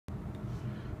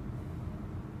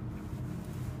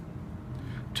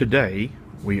Today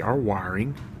we are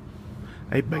wiring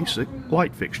a basic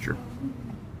light fixture.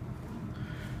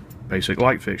 Basic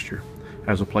light fixture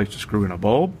has a place to screw in a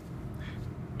bulb,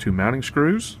 2 mounting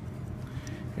screws,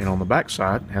 and on the back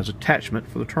side has attachment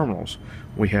for the terminals.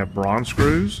 We have bronze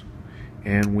screws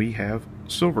and we have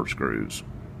silver screws.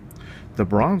 The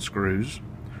bronze screws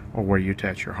are where you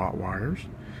attach your hot wires.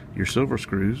 Your silver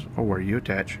screws are where you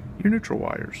attach your neutral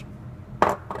wires.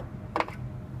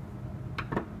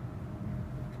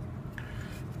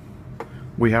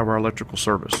 We have our electrical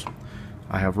service.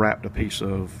 I have wrapped a piece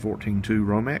of 14-2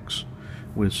 Romex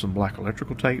with some black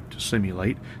electrical tape to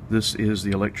simulate this is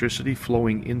the electricity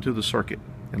flowing into the circuit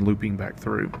and looping back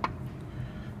through.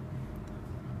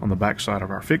 On the back side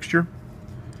of our fixture,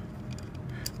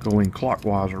 going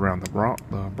clockwise around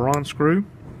the bronze screw,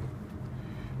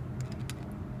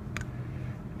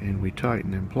 and we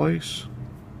tighten in place.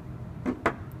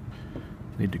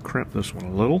 Need to crimp this one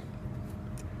a little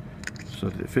so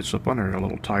that it fits up under a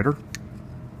little tighter.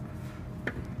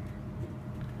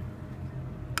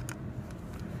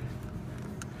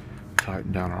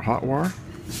 Tighten down our hot wire.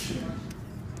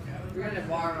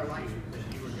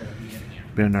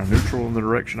 Bend our neutral in the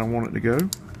direction I want it to go.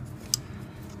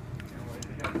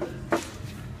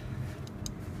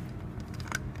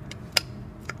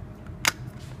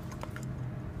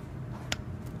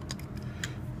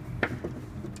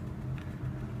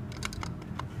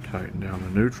 Tighten down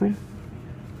the neutral.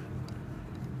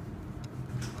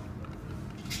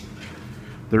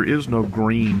 There is no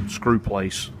green screw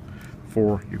place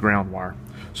for your ground wire.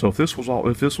 So if this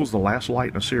was the last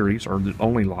light in a series, or the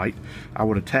only light, I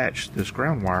would attach this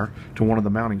ground wire to one of the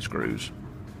mounting screws.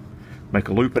 Make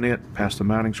a loop in it, pass the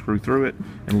mounting screw through it,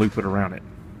 and loop it around it.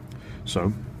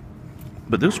 So,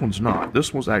 but this one's not.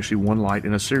 This was actually one light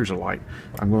in a series of light.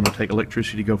 I'm going to take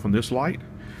electricity to go from this light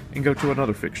and go to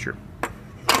another fixture.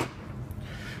 I'm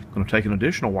going to take an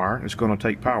additional wire. It's going to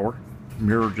take power,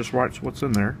 mirror just right to what's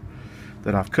in there,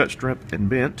 that I've cut, stripped, and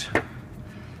bent.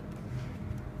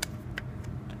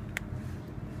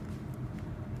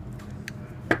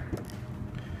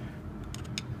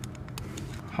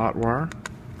 Hot wire.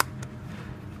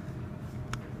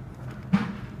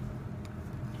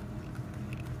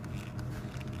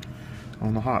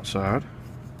 On the hot side.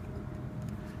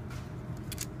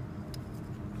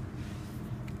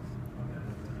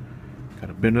 Got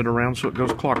to bend it around so it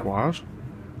goes clockwise.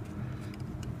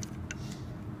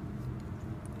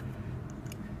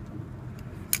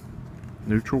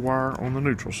 Neutral wire on the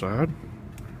neutral side,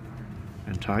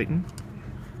 and tighten.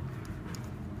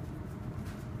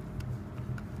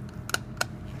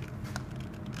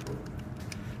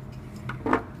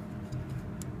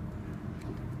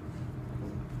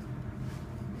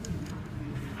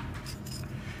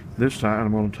 This time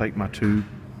I'm going to take my 2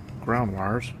 ground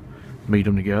wires, meet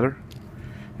them together,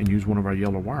 and use one of our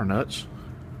yellow wire nuts.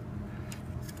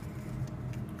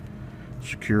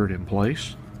 Secure it in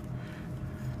place.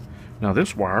 Now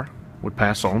this wire would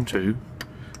pass on to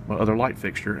my other light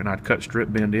fixture, and I'd cut,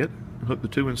 strip, bend it, and hook the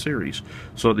 2 in series,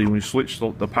 so that when we switch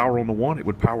the power on the one, it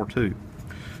would power 2.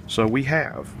 So we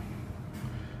have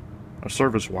a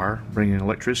service wire bringing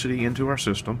electricity into our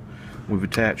system. We've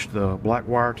attached the black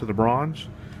wire to the bronze,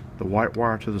 the white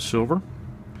wire to the silver.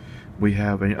 We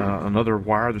have another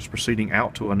wire that's proceeding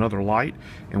out to another light,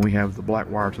 and we have the black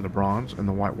wire to the bronze and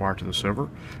the white wire to the silver.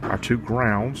 Our 2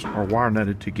 grounds are wire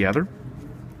nutted together,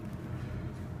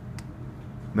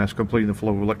 and that's completing the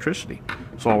flow of electricity.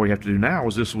 So all we have to do now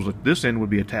is this end would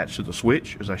be attached to the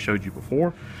switch, as I showed you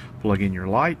before. Plug in your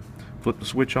light, flip the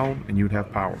switch on, and you would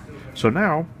have power. So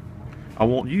now I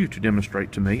want you to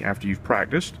demonstrate to me, after you've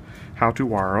practiced, how to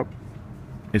wire up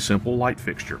a simple light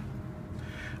fixture.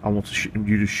 I want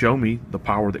you to show me the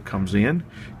power that comes in,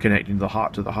 connecting the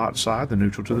hot to the hot side, the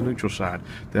neutral to the neutral side.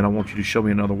 Then I want you to show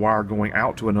me another wire going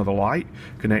out to another light,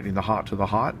 connecting the hot to the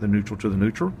hot, the neutral to the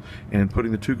neutral, and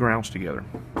putting the 2 grounds together.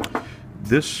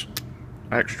 This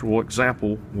actual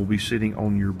example will be sitting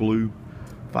on your blue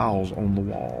files on the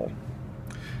wall.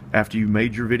 After you've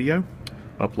made your video,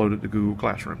 upload it to Google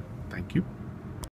Classroom. Thank you.